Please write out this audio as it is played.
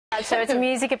right, so it's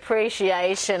music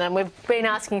appreciation, and we've been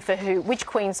asking for which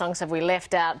Queen songs have we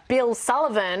left out. Bill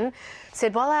Sullivan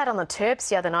said, while out on the Terps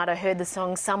the other night, I heard the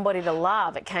song Somebody to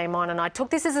Love. It came on, and I took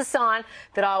this as a sign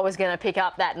that I was going to pick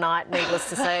up that night. Needless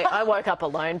to say, I woke up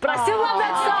alone, but I still love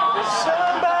that song.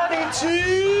 Somebody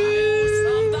to...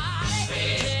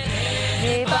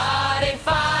 Anybody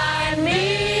find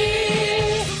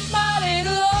me? Somebody to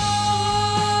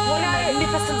love. What a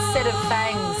magnificent set of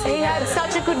fangs. He had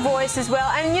such a good voice as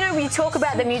well. And, you know, we talk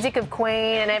about the music of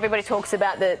Queen and everybody talks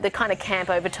about the kind of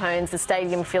camp overtones, the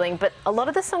stadium feeling, but a lot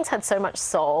of the songs had so much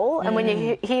soul. And when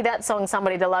you hear that song,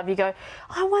 Somebody to Love, you go,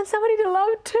 I want somebody to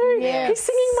love too. Yes. He's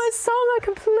singing my song. I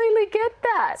completely get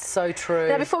that. So true.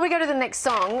 Now, before we go to the next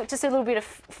song, just a little bit of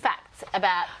facts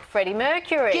about Freddie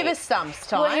Mercury. Give us some,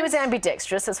 Styles. Well, he was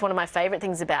ambidextrous. That's one of my favourite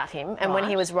things about him. And when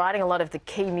he was writing a lot of the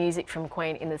key music from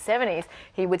Queen in the 70s,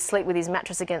 he would sleep with his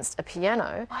mattress against a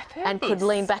piano and could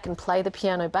lean back and play the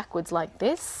piano backwards like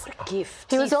this. What a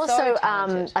gift. He was also,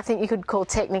 talented. I think you could call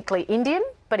technically Indian,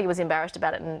 but he was embarrassed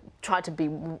about it and tried to be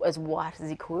as white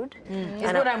as he could.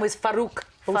 His real name was Farrokh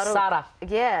Bulsara.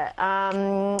 Yeah,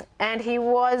 and he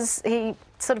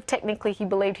sort of technically, he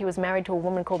believed he was married to a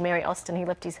woman called Mary Austin. He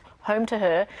left his home to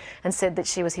her and said that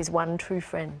she was his one true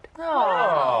friend.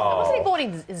 Oh. Wasn't he born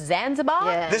in Zanzibar?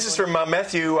 Yeah. This is from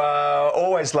Matthew.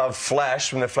 Always loved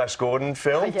Flash from the Flash Gordon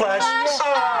film. Flash,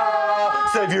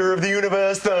 saviour of the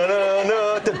universe. Dun,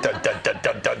 dun, dun, dun, dun, dun,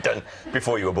 dun, dun, dun.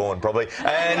 Before you were born, probably.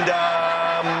 And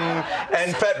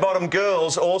Fat Bottom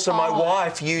Girls. Also, my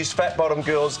wife used Fat Bottom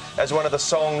Girls as one of the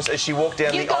songs as she walked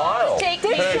down the aisle. Her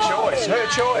choice. Her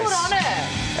choice. Good on her.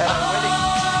 At her wedding.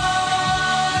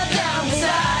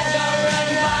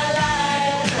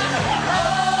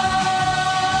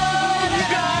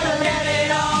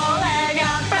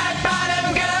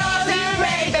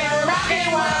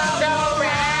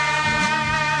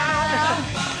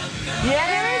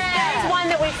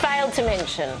 To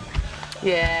mention.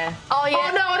 Yeah. Oh, yeah.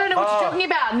 Oh, no, I don't know what you're talking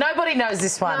about. Nobody knows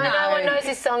this one. No one knows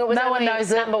this song. It was no one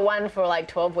knows it. #1 for like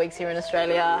 12 weeks here in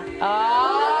Australia.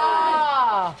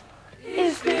 Oh.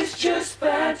 Is this just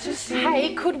fantasy?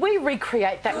 Hey, could we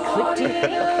recreate that clip? Do you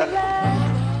think?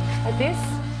 Like this?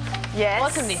 Yes.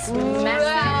 Wasn't this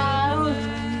massive?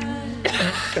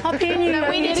 Hop in, you. No,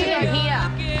 we need to go here.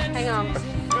 Hang on.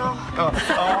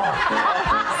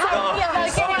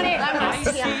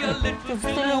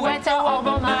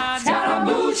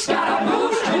 Scaramouche,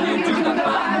 Scaramouche.